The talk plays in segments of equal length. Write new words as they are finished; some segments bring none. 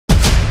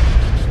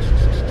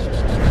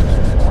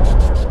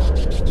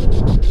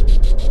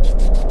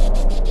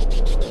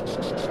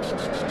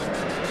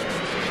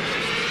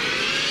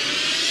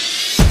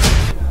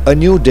A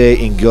new day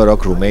in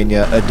Ghioroc,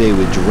 Romania, a day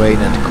with rain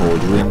and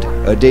cold wind,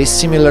 a day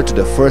similar to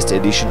the first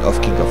edition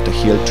of King of the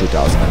Hill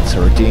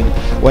 2013,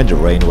 when the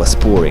rain was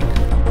pouring.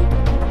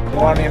 Good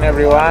morning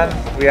everyone,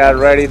 we are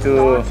ready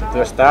to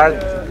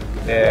start.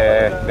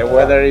 The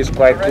weather is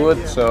quite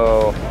good,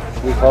 so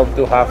we hope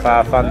to have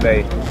a fun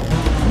day.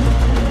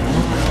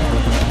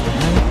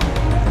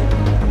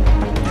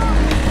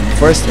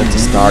 First at the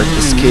start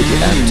is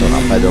KTM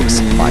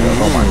ZonaPadock's Marius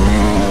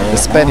Dulceanu. The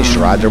Spanish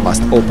rider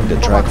must open the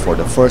track for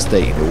the first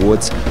day in the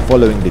woods,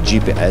 following the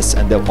GPS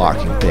and the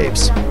marking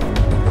tapes. At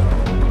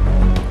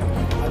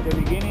the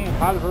beginning,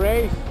 half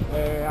race,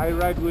 I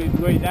ride with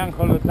Enockl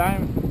all the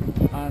time,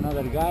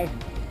 another guy,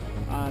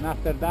 and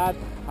after that,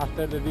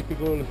 after the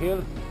difficult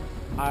hills,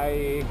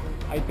 I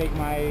take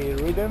my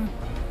rhythm,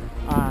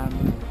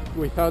 and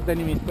without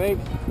any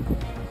mistakes,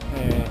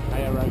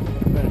 I arrive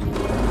first.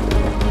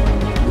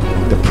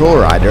 The pro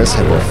riders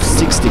have a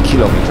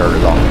 60-kilometer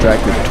long track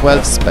with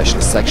 12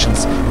 special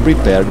sections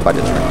prepared by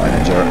the track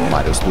manager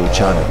Marius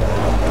Dulceanu.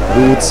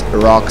 Roots,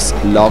 rocks,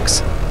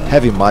 logs,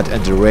 heavy mud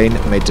and the rain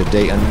made the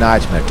day a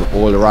nightmare to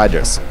all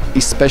riders,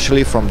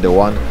 especially from the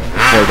one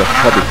for the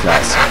hobby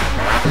class.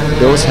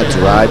 Those had to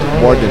ride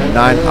more than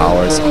 9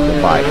 hours on the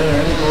bike.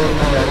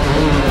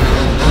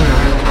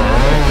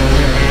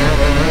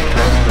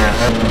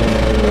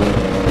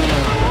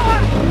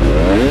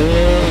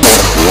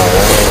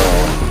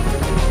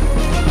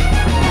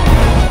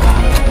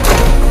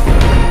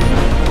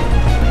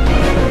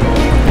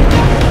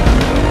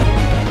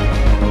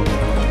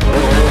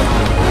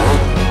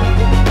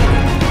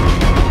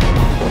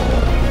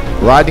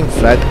 Riding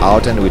flat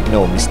out and with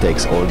no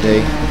mistakes all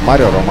day,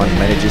 Marius Roman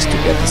manages to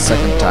get the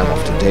second time of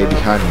the day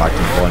behind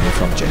Martin Volny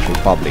from Czech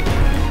Republic.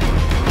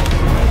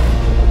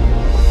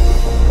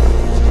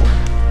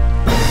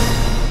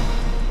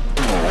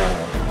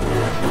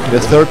 In the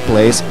third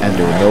place,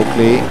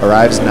 Noakley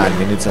arrives 9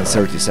 minutes and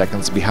 30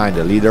 seconds behind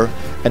the leader,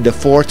 and the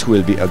fourth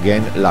will be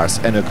again Lars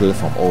Enockl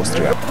from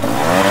Austria.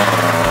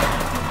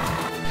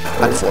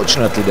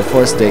 Unfortunately, the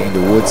first day in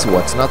the woods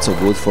was not so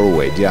good for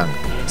Wade Young.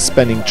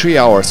 Spending 3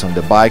 hours on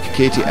the bike,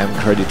 KTM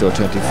Creditor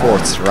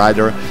 24th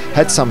rider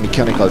had some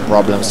mechanical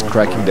problems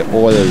cracking the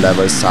oil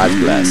level side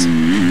glass.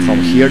 From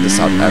here the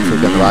South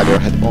African rider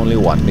had only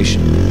one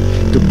mission: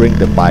 to bring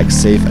the bike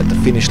safe at the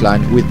finish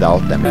line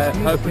without damage.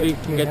 Hopefully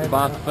can get the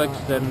bike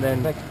fixed and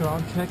then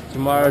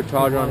tomorrow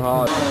charge on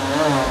hard.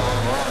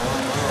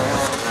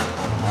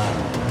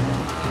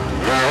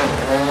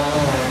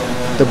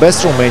 The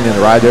best Romanian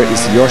rider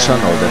is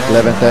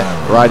Ghioroc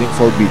riding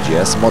for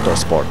BGS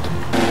Motorsport.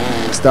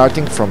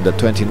 Starting from the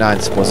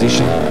 29th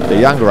position, the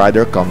young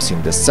rider comes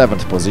in the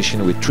 7th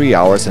position with 3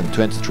 hours and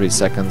 23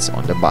 seconds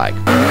on the bike.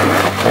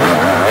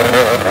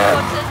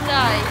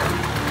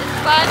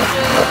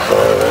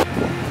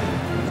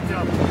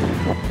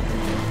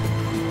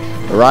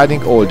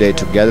 Riding all day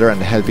together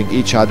and helping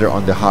each other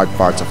on the hard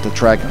parts of the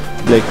track,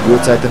 Blake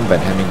Woodside and Ben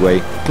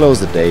Hemingway close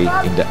the day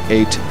in the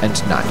 8th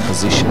and 9th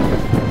position.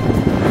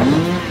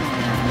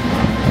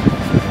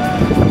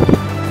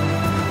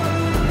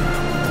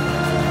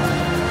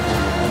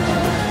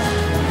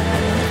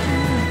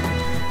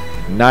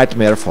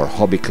 Nightmare for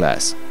hobby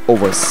class.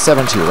 Over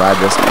 70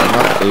 riders are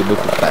not able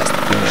to pass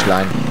the finish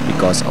line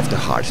because of the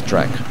hard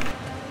track.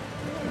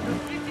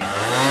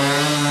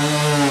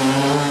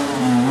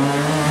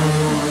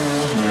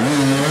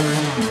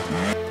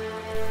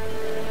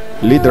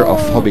 Leader of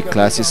hobby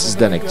classes is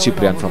Zdenek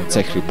Ciprian from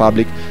Czech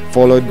Republic,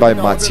 followed by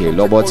Maciej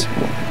Loboc.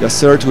 The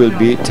third will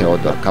be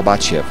Teodor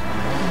Kabaciev.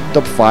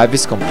 Top 5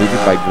 is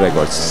completed by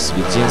Gregor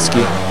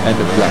Svitzinski and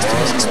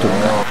Vlastimir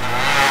Sturka.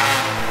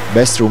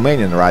 Best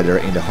Romanian rider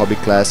in the hobby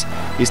class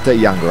is the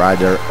young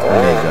rider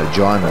Marius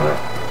Dulceanu.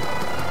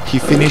 He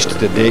finished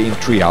the day in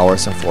 3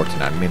 hours and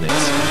 49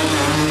 minutes.